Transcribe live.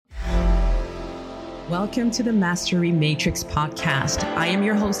Welcome to the Mastery Matrix podcast. I am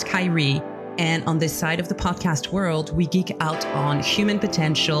your host, Kyrie, and on this side of the podcast world, we geek out on human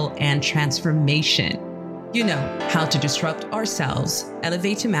potential and transformation. You know, how to disrupt ourselves,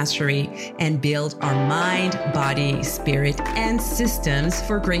 elevate to mastery, and build our mind, body, spirit, and systems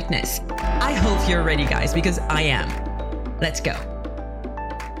for greatness. I hope you're ready, guys, because I am. Let's go.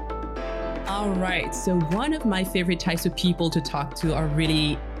 All right. So one of my favorite types of people to talk to are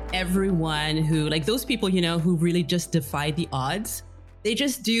really everyone who, like those people, you know, who really just defy the odds. They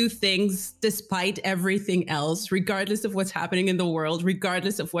just do things despite everything else, regardless of what's happening in the world,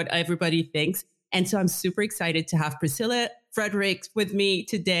 regardless of what everybody thinks. And so I'm super excited to have Priscilla Frederick with me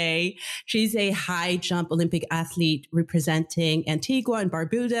today. She's a high jump Olympic athlete representing Antigua and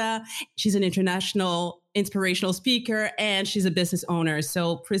Barbuda. She's an international inspirational speaker and she's a business owner.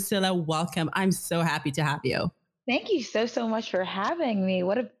 So Priscilla, welcome. I'm so happy to have you. Thank you so much for having me.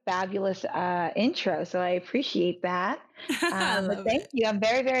 What a fabulous intro. So I appreciate that. But thank you. I'm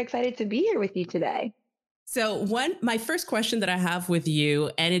very excited to be here with you today. So my first question that I have with you,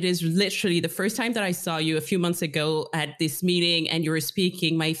 and it is literally the first time that I saw you a few months ago at this meeting and you were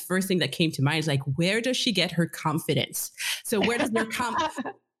speaking, my first thing that came to mind is like, where does she get her confidence? So where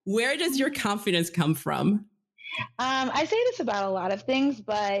does your confidence come from? I say this about a lot of things,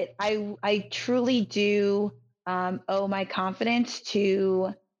 but I truly do owe my confidence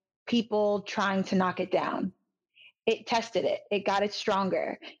to people trying to knock it down. It tested it. It got it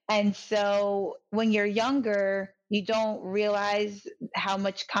stronger. And so when you're younger, you don't realize how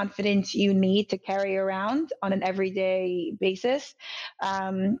much confidence you need to carry around on an everyday basis.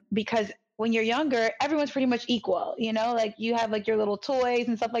 Because when you're younger, everyone's pretty much equal, you know, like you have like your little toys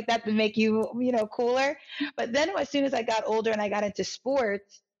and stuff like that to make you, you know, cooler. But then as soon as I got older and I got into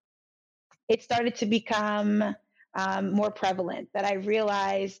sports, it started to become more prevalent that I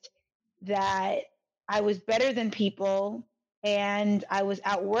realized that I was better than people and I was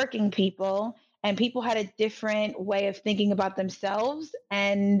outworking people and people had a different way of thinking about themselves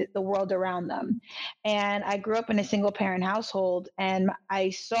and the world around them. And I grew up in a single parent household and I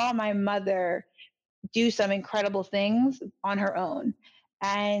saw my mother do some incredible things on her own.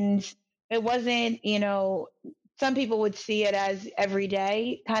 And it wasn't, you know, some people would see it as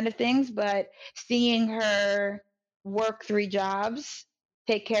everyday kind of things, but seeing her work 3 jobs,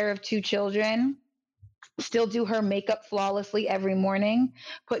 take care of 2 children, still do her makeup flawlessly every morning,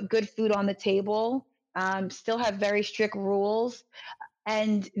 put good food on the table, still have very strict rules.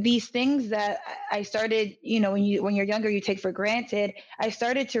 And these things that I started, you know, when you're younger, you take for granted. I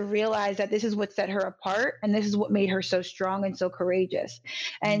started to realize that this is what set her apart and this is what made her so strong and so courageous.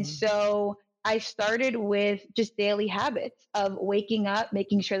 And so I started with just daily habits of waking up,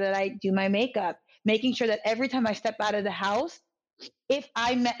 making sure that I do my makeup, making sure that every time I step out of the house, if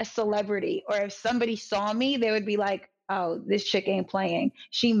I met a celebrity or if somebody saw me, they would be like, oh, this chick ain't playing.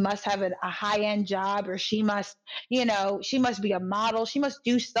 She must have a high-end job, or she must, you know, she must be a model. She must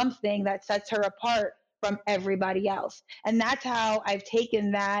do something that sets her apart from everybody else. And that's how I've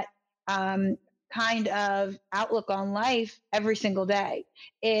taken that kind of outlook on life every single day.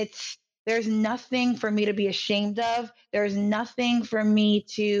 There's nothing for me to be ashamed of. There's nothing for me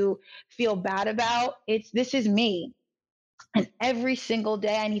to feel bad about. This is me. And every single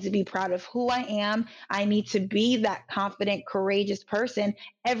day, I need to be proud of who I am. I need to be that confident, courageous person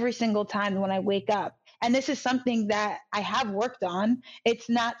every single time when I wake up. And this is something that I have worked on. It's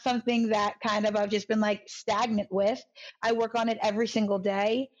not something that kind of I've just been like stagnant with. I work on it every single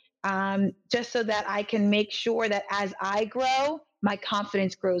day, just so that I can make sure that as I grow, my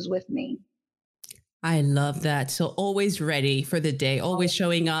confidence grows with me. I love that. So always ready for the day, always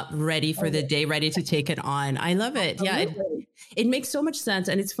showing up ready for the day, ready to take it on. I love it. Yeah, it makes so much sense.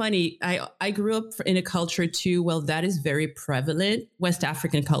 And it's funny. I grew up in a culture too. Well, that is very prevalent, West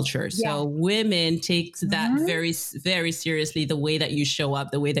African culture. So women take that very, very seriously, the way that you show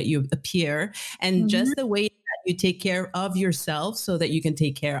up, the way that you appear, and just the way you take care of yourself so that you can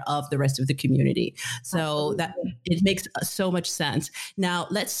take care of the rest of the community. So that it makes so much sense. Now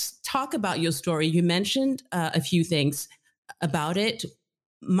let's talk about your story. You mentioned a few things about it.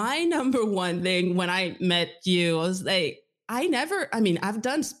 My number one thing when I met you, I was like, I've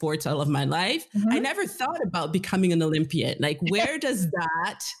done sports all of my life. I never thought about becoming an Olympian. Like, where does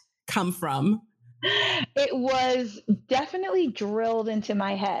that come from? It was definitely drilled into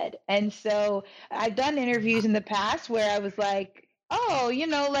my head. And so I've done interviews in the past where I was like, oh, you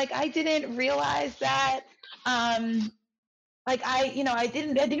know, like I didn't realize that, like I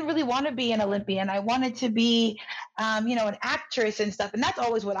didn't really want to be an Olympian. I wanted to be, an actress and stuff. And that's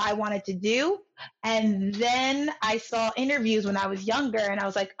always what I wanted to do. And then I saw interviews when I was younger and I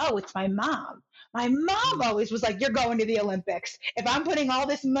was like, oh, it's my mom. My mom always was like, you're going to the Olympics. If I'm putting all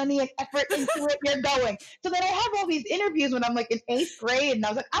this money and effort into it, you're going. So then I have all these interviews when I'm like in 8th grade, and I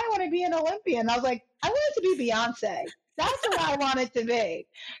was like, I want to be an Olympian. I was like, I wanted to be Beyonce. That's what I wanted to be.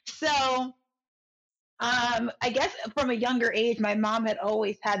 So I guess from a younger age, my mom had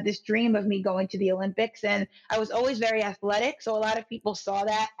always had this dream of me going to the Olympics, and I was always very athletic. So a lot of people saw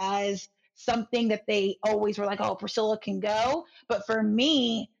that as something that they always were like, oh, Priscilla can go. But for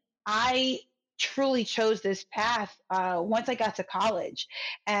me, I truly chose this path once I got to college.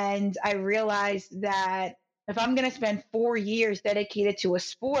 And I realized that if I'm going to spend 4 years dedicated to a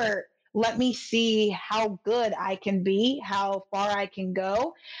sport, let me see how good I can be, how far I can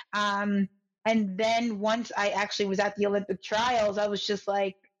go. Um, and then once I actually was at the Olympic trials, I was just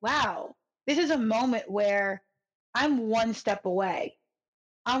like, wow, this is a moment where I'm one step away.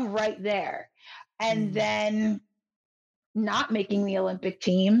 I'm right there. And Mm. then not making the Olympic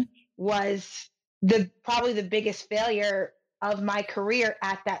team was the probably the biggest failure of my career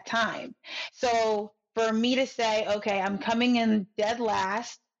at that time. So for me to say, okay, I'm coming in dead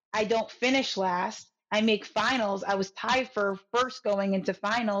last, I don't finish last, I make finals, I was tied for first going into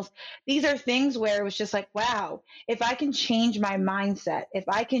finals. These are things where it was just like, wow, if I can change my mindset, if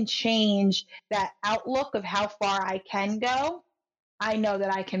I can change that outlook of how far I can go, I know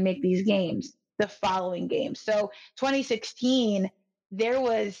that I can make these games the following games. So 2016, there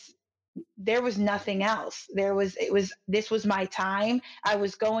was nothing else. This was my time. I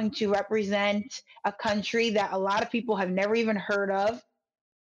was going to represent a country that a lot of people have never even heard of,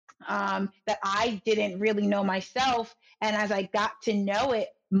 that I didn't really know myself. And as I got to know it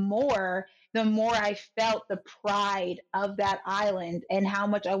more, the more I felt the pride of that island and how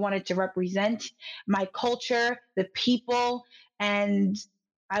much I wanted to represent my culture, the people, and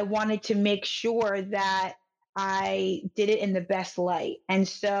I wanted to make sure that I did it in the best light. And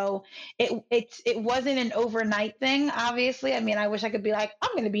so it wasn't an overnight thing, obviously. I mean, I wish I could be like,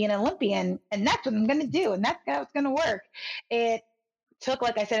 I'm going to be an Olympian and that's what I'm going to do and that's how it's going to work. It took,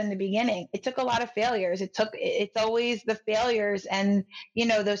 like I said in the beginning, it took a lot of failures. It's always the failures and,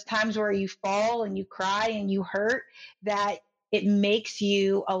 those times where you fall and you cry and you hurt, that it makes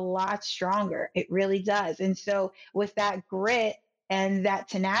you a lot stronger. It really does. And so with that grit and that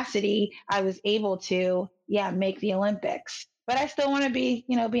tenacity, I was able to, yeah, make the Olympics. But I still want to be,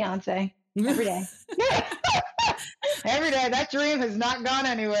 Beyonce every day. Every day. That dream has not gone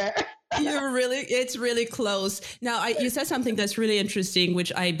anywhere. It's really close. Now, you said something that's really interesting,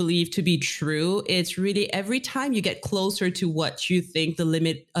 which I believe to be true. It's really every time you get closer to what you think the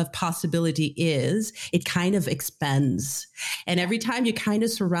limit of possibility is, it kind of expands. And every time you kind of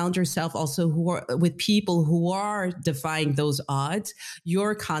surround yourself also with people who are defying those odds,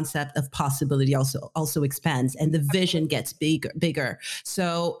 your concept of possibility also expands and the vision gets bigger.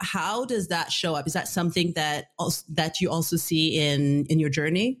 So how does that show up? Is that something that you also see in your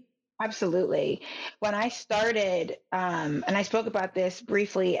journey? Absolutely. When I started, and I spoke about this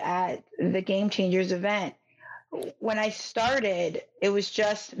briefly at the Game Changers event, when I started, it was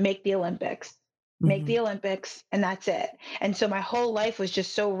just make the Olympics, make the Olympics, and that's it. And so my whole life was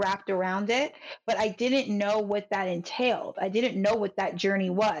just so wrapped around it, but I didn't know what that entailed. I didn't know what that journey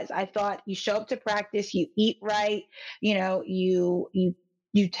was. I thought you show up to practice, you eat right, you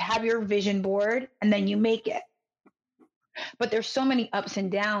have your vision board, and then you make it. But there's so many ups and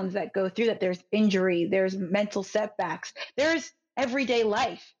downs that go through that. There's injury, there's mental setbacks, there's everyday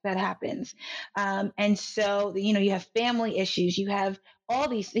life that happens. And so, you have family issues, you have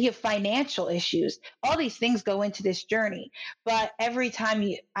you have financial issues, all these things go into this journey. But every time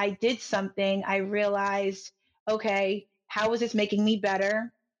I did something, I realized, okay, how is this making me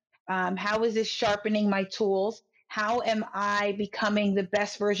better? How is this sharpening my tools? How am I becoming the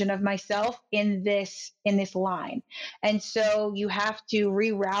best version of myself in this line? And so you have to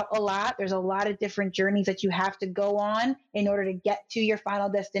reroute a lot. There's a lot of different journeys that you have to go on in order to get to your final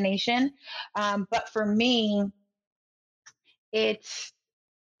destination. But for me, it's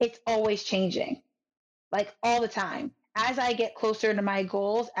always changing, like all the time. As I get closer to my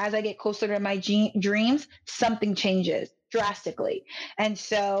goals, as I get closer to my dreams, something changes drastically. And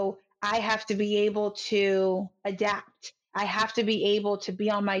so I have to be able to adapt. I have to be able to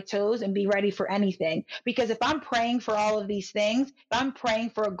be on my toes and be ready for anything. Because if I'm praying for all of these things, if I'm praying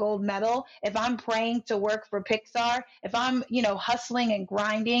for a gold medal, if I'm praying to work for Pixar, if I'm, hustling and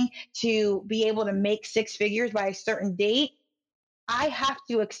grinding to be able to make 6 figures by a certain date, I have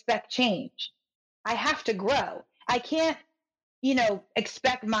to expect change. I have to grow. I can't,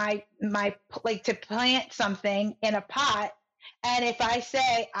 expect my like to plant something in a pot. And if I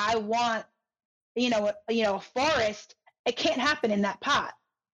say I want, a forest, it can't happen in that pot.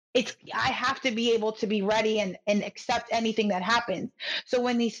 I have to be able to be ready and accept anything that happens. So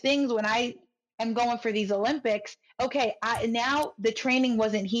when I am going for these Olympics, okay, now the training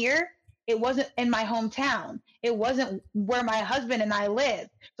wasn't here. It wasn't in my hometown. It wasn't where my husband and I live.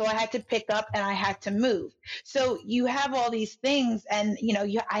 So I had to pick up and I had to move. So you have all these things, and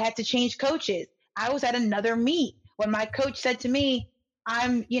I had to change coaches. I was at another meet when my coach said to me,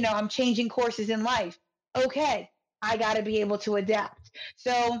 I'm changing courses in life. Okay, I got to be able to adapt.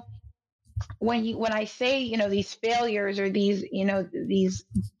 So when I say, these failures or these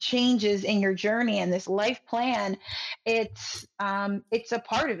changes in your journey and this life plan, it's a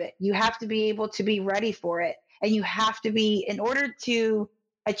part of it. You have to be able to be ready for it, and you have to be, in order to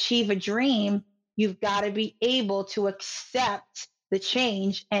achieve a dream, you've got to be able to accept the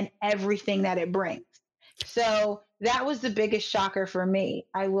change and everything that it brings. So that was the biggest shocker for me.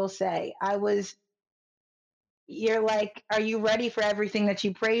 I will say, you're like, are you ready for everything that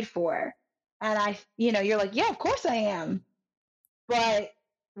you prayed for? And you're like, yeah, of course I am. But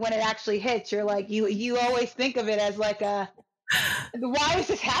when it actually hits, you're like, you always think of it as like why is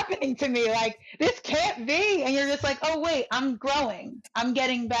this happening to me? Like, this can't be. And you're just like, oh, wait, I'm growing. I'm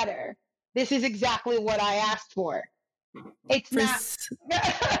getting better. This is exactly what I asked for. It's not.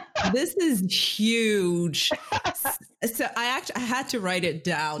 This is huge. So I had to write it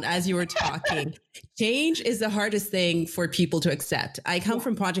down as you were talking. Change is the hardest thing for people to accept. I come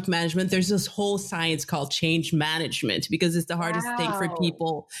from project management. There's this whole science called change management, because it's the hardest thing for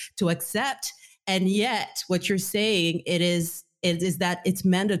people to accept. And yet what you're saying, it is that it's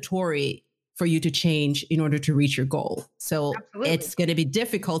mandatory for you to change in order to reach your goal. So Absolutely. It's going to be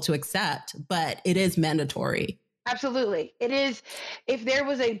difficult to accept, but it is mandatory. Absolutely. It is. If there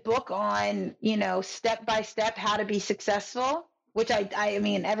was a book on, step by step how to be successful, which I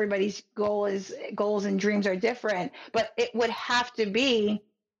mean, everybody's goals and dreams are different, but it would have to be,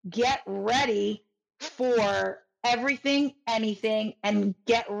 get ready for everything, anything, and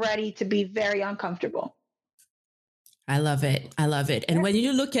get ready to be very uncomfortable. I love it. I love it. And when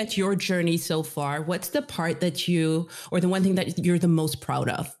you look at your journey so far, what's the part or the one thing that you're the most proud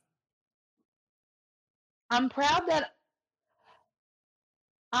of? I'm proud that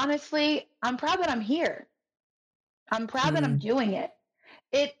I'm here. I'm proud that I'm doing it.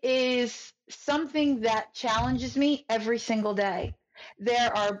 It is something that challenges me every single day.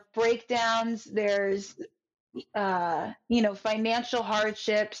 There are breakdowns. There's, financial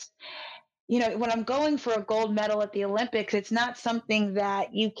hardships. When I'm going for a gold medal at the Olympics, it's not something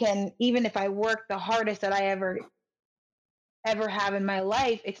that you can, even if I work the hardest that I ever have in my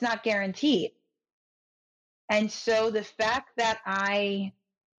life, it's not guaranteed. And so the fact that I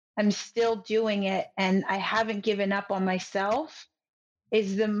am still doing it and I haven't given up on myself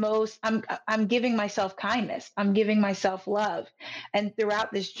is the most. I'm giving myself kindness. I'm giving myself love. And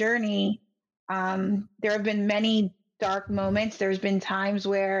throughout this journey, there have been many dark moments. There's been times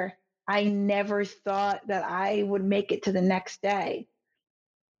where I never thought that I would make it to the next day.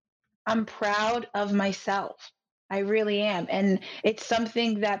 I'm proud of myself. I really am. And it's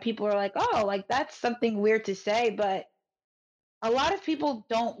something that people are like, oh, like that's something weird to say, but a lot of people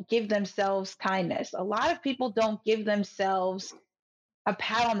don't give themselves kindness. A lot of people don't give themselves a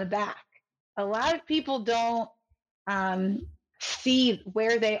pat on the back. A lot of people don't see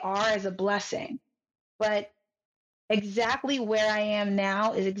where they are as a blessing. But exactly where I am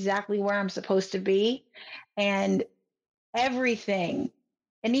now is exactly where I'm supposed to be. And everything,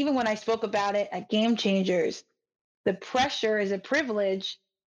 and even when I spoke about it at Game Changers, the pressure is a privilege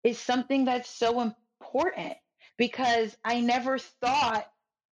is something that's so important, because I never thought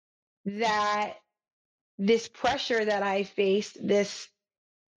that this pressure that I faced,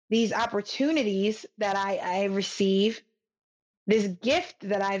 these opportunities that I receive, this gift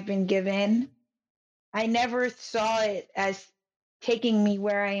that I've been given, I never saw it as taking me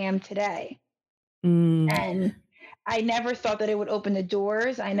where I am today. And I never thought that it would open the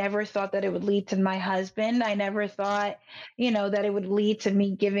doors. I never thought that it would lead to my husband. I never thought, that it would lead to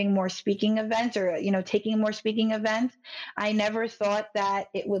me giving more speaking events or, taking more speaking events. I never thought that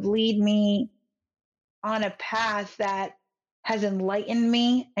it would lead me on a path that has enlightened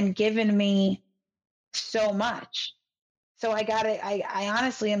me and given me so much. So I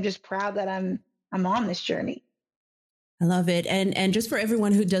honestly am just proud that I'm on this journey. I love it. And just for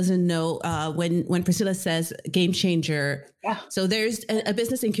everyone who doesn't know, when Priscilla says Game Changer, so there's a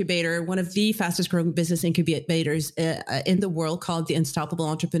business incubator, one of the fastest growing business incubators in the world, called the Unstoppable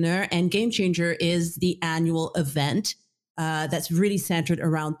Entrepreneur. And Game Changer is the annual event that's really centered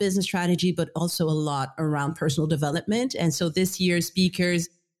around business strategy, but also a lot around personal development. And so this year's speakers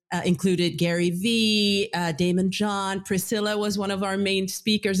included Gary Vee, Damon John, Priscilla was one of our main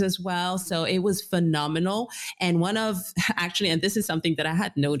speakers as well. So it was phenomenal. And one of actually, and this is something that I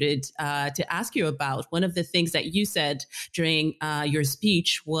had noted to ask you about, one of the things that you said during your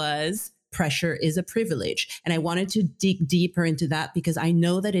speech was pressure is a privilege. And I wanted to dig deeper into that because I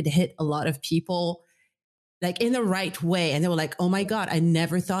know that it hit a lot of people like in the right way. And they were like, oh my God, I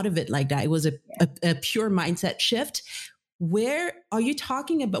never thought of it like that. It was a pure mindset shift. Where are you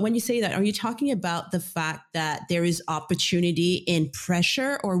talking about when you say that? Are you talking about the fact that there is opportunity in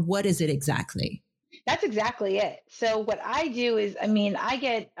pressure, or what is it exactly? That's exactly it. So what I do is, I mean, I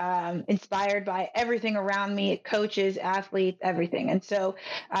get inspired by everything around me, coaches, athletes, everything. And so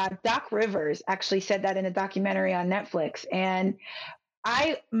Doc Rivers actually said that in a documentary on Netflix. And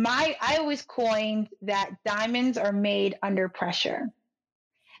I always coined that diamonds are made under pressure.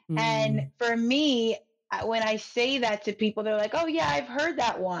 And for me, when I say that to people, they're like, "Oh yeah, I've heard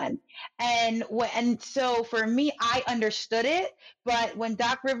that one." And so for me, I understood it, but when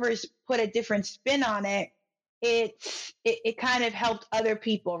Doc Rivers put a different spin on it, it kind of helped other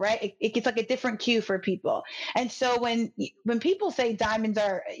people, right? It gets like a different cue for people. And so when people say diamonds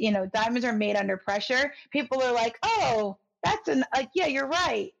are made under pressure, people are like, "Oh, yeah, you're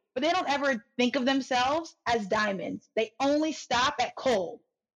right." But they don't ever think of themselves as diamonds. They only stop at coal.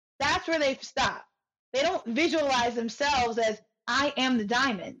 That's where they stop. They don't visualize themselves as I am the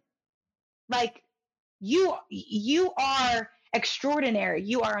diamond. Like you are extraordinary.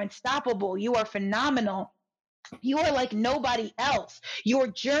 You are unstoppable. You are phenomenal. You are like nobody else. Your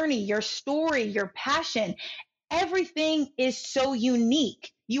journey, your story, your passion, everything is so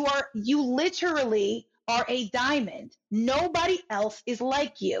unique. You literally are a diamond. Nobody else is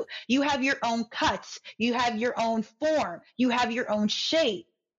like you. You have your own cuts. You have your own form. You have your own shape.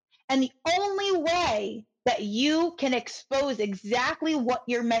 And the only way that you can expose exactly what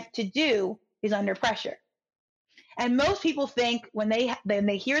you're meant to do is under pressure. And most people think when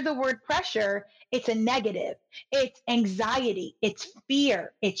they hear the word pressure, it's a negative. It's anxiety, it's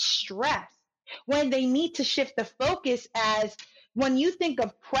fear, it's stress. When they need to shift the focus as when you think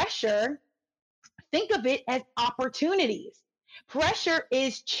of pressure, think of it as opportunities. Pressure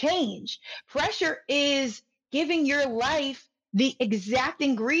is change. Pressure is giving your life the exact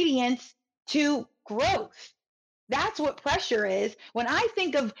ingredients to growth. That's what pressure is. When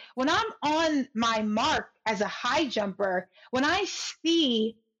I'm on my mark as a high jumper, when I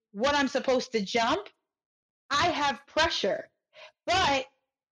see what I'm supposed to jump, I have pressure. But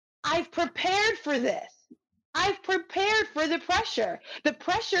I've prepared for this. I've prepared for the pressure. The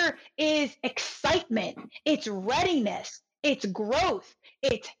pressure is excitement, it's readiness, it's growth,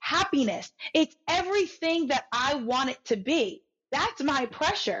 it's happiness, it's everything that I want it to be. That's my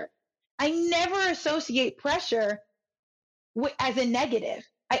pressure. I never associate pressure as a negative.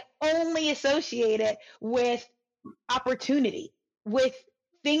 I only associate it with opportunity, with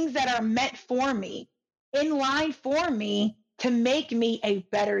things that are meant for me, in line for me to make me a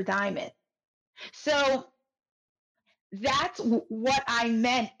better diamond. So that's what I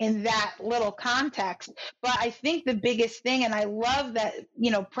meant in that little context. But I think the biggest thing, and I love that,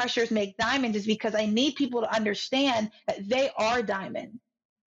 pressures make diamonds, is because I need people to understand that they are diamonds.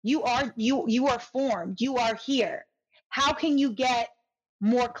 You are formed. You are here. How can you get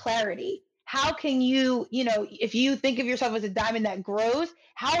more clarity? How can you, if you think of yourself as a diamond that grows,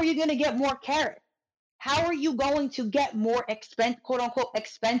 how are you going to get more carats? How are you going to get more quote unquote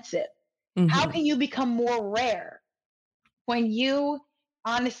expensive? Mm-hmm. How can you become more rare? When you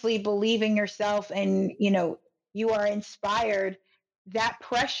honestly believe in yourself and, you are inspired, that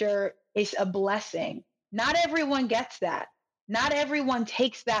pressure is a blessing. Not everyone gets that. Not everyone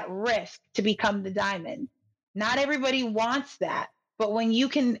takes that risk to become the diamond. Not everybody wants that. But when you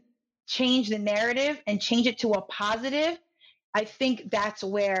can change the narrative and change it to a positive, I think that's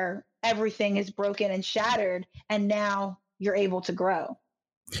where everything is broken and shattered. And now you're able to grow.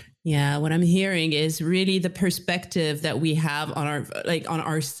 Yeah, what I'm hearing is really the perspective that we have on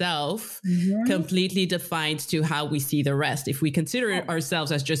ourselves completely defines to how we see the rest. If we consider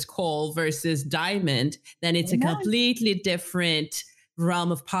ourselves as just coal versus diamond, then it's a completely different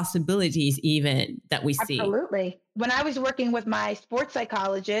realm of possibilities even that we see. Absolutely. When I was working with my sports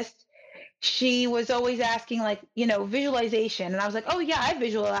psychologist, she was always asking visualization. And I was like, oh yeah, I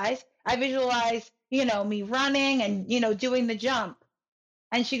visualize, me running and, doing the jump.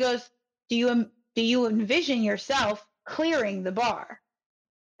 And she goes, do you envision yourself clearing the bar?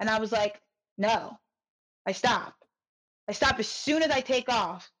 And I was like, no. I stop as soon as I take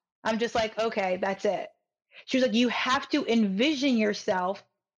off. I'm just like, okay, that's it. She was like, you have to envision yourself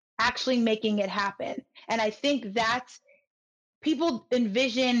actually making it happen. And I think that's people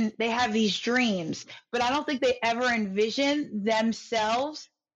envision, they have these dreams, but I don't think they ever envision themselves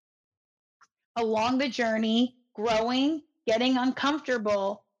along the journey, growing, getting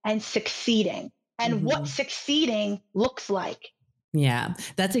uncomfortable, and succeeding, and what succeeding looks like. Yeah,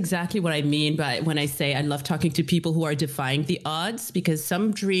 that's exactly what I mean by when I say I love talking to people who are defying the odds, because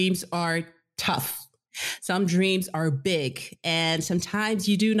some dreams are tough. Some dreams are big, and sometimes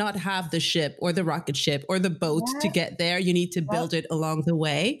you do not have the ship or the rocket ship or the boat to get there. You need to build it along the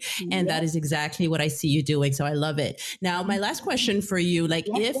way. And that is exactly what I see you doing. So I love it. Now, my last question for you, like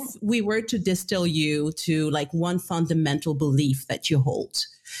if we were to distill you to like one fundamental belief that you hold,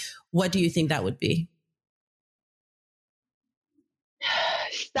 what do you think that would be?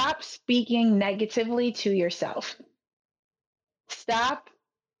 Stop speaking negatively to yourself. Stop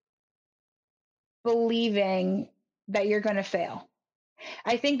believing that you're going to fail.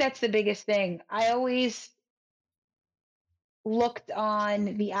 I think that's the biggest thing. I always looked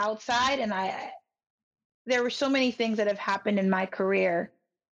on the outside, and there were so many things that have happened in my career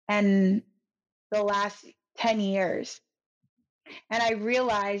and the last 10 years. And I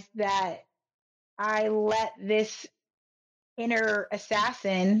realized that I let this inner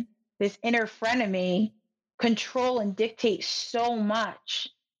assassin, this inner frenemy, control and dictate so much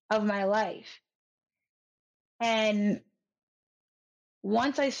of my life. And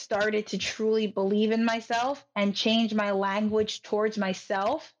once I started to truly believe in myself and change my language towards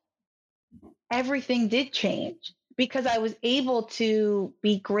myself, everything did change, because I was able to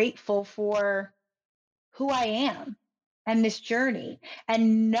be grateful for who I am and this journey,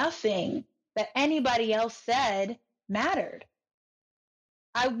 and nothing that anybody else said mattered.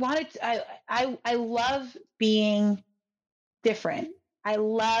 I love being different. I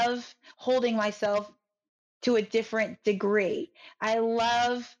love holding myself to a different degree. I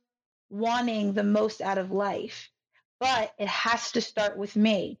love wanting the most out of life, but it has to start with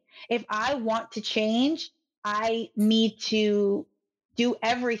me. If I want to change, I need to do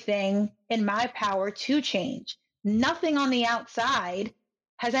everything in my power to change. Nothing on the outside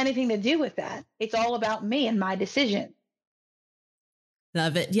has anything to do with that. It's all about me and my decision.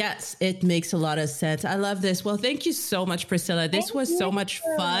 Love it. Yes, it makes a lot of sense. I love this. Well, thank you so much, Priscilla. This was so much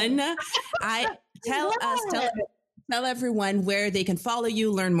fun. Tell everyone where they can follow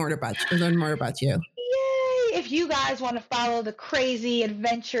you, learn more about you. Yay! If you guys want to follow the crazy,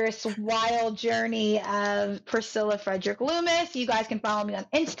 adventurous, wild journey of Priscilla Frederick Loomis, you guys can follow me on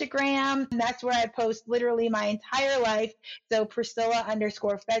Instagram. And that's where I post literally my entire life. So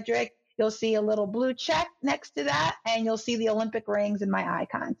Priscilla_Frederick. You'll see a little blue check next to that, and you'll see the Olympic rings in my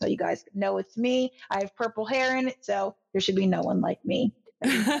icon. So you guys know it's me. I have purple hair in it, so there should be no one like me.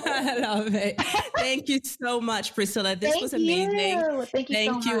 I love it. Thank you so much, Priscilla. This was amazing.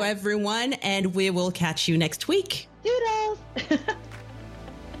 Thank you, everyone. And we will catch you next week. Doodles.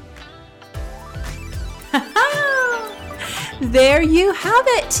 There you have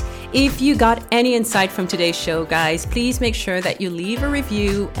it. If you got any insight from today's show, guys, please make sure that you leave a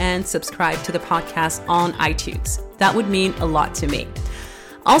review and subscribe to the podcast on iTunes. That would mean a lot to me.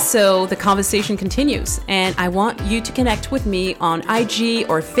 Also, the conversation continues, and I want you to connect with me on IG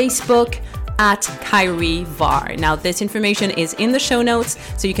or Facebook at Kyrie Var. Now, this information is in the show notes,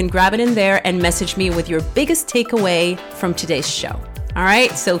 so you can grab it in there and message me with your biggest takeaway from today's show. All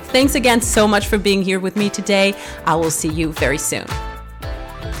right, so thanks again so much for being here with me today. I will see you very soon.